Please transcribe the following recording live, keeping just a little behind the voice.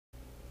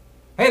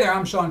Hey there,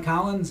 I'm Sean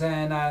Collins,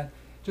 and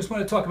just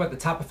want to talk about the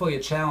Top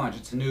Affiliate Challenge.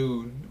 It's a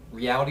new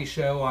reality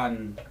show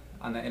on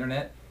the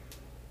internet,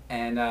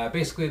 and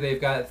basically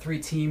they've got three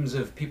teams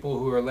of people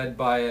who are led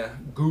by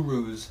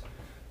gurus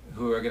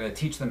who are going to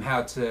teach them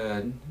how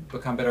to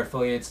become better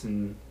affiliates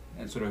and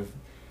sort of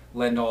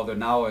lend all their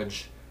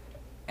knowledge.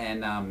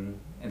 And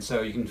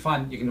so you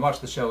can watch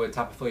the show at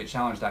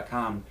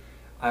topaffiliatechallenge.com.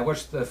 I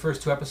watched the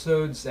first two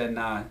episodes, and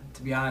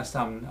to be honest,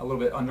 I'm a little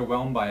bit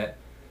underwhelmed by it.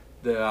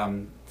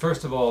 The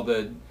first of all,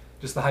 the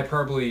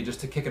hyperbole,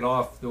 just to kick it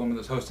off, the woman that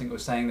was hosting it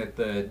was saying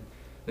that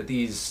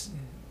these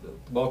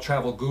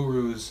well-traveled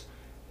gurus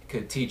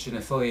could teach an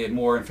affiliate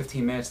more in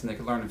 15 minutes than they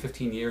could learn in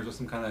 15 years, or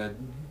some kind of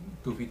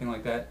goofy thing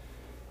like that.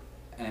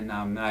 And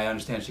I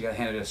understand she got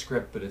handed a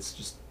script, but it's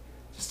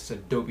just a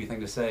dopey thing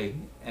to say.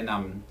 And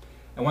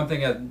one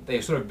thing, they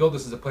sort of build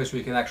this as a place where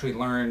you can actually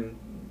learn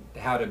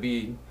how to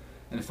be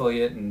an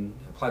affiliate and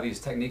apply these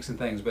techniques and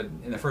things. But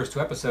in the first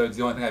two episodes,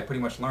 the only thing I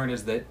pretty much learned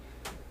is that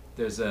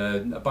there's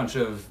a bunch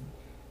of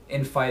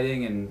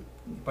infighting and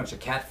a bunch of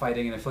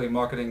catfighting in affiliate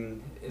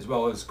marketing, as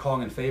well as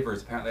calling in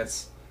favors. Apparently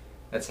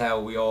that's how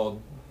we all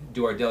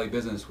do our daily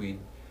business. We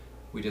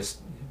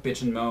just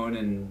bitch and moan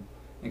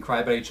and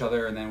cry about each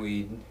other, and then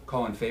we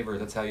call in favors.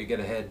 That's how you get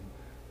ahead.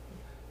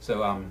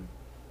 So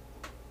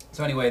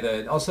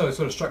anyway, also it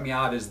sort of struck me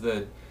odd is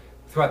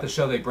throughout the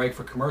show they break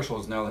for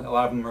commercials. Now a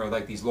lot of them are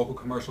like these local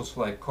commercials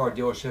for like car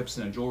dealerships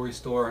and a jewelry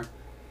store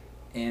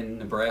in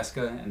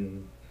Nebraska,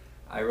 and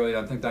I really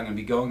don't think that I'm going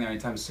to be going there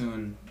anytime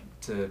soon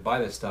to buy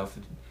this stuff.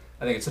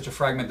 I think it's such a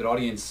fragmented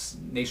audience,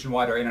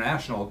 nationwide or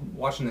international,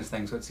 watching this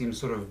thing, so it seems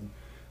sort of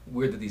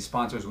weird that these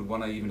sponsors would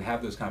want to even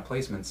have those kind of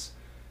placements.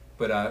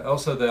 But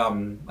also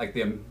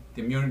the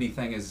immunity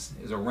thing is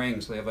a ring,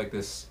 so they have like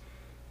this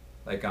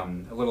a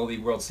Little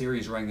League World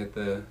Series ring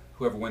that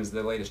whoever wins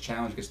the latest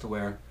challenge gets to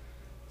wear.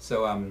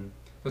 So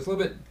it's a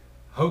little bit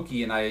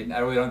hokey, and I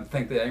really don't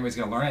think that anybody's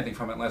going to learn anything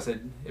from it unless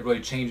it really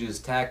changes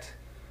tact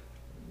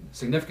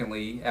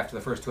significantly after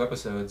the first two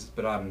episodes.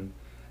 But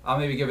I'll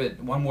maybe give it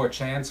one more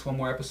chance, one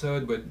more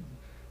episode. But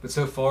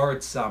so far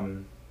it's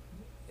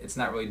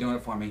not really doing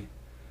it for me.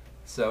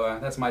 So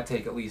that's my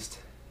take at least.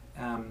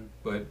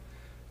 But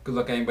good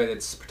luck to anybody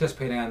that's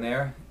participating on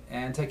there,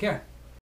 and take care.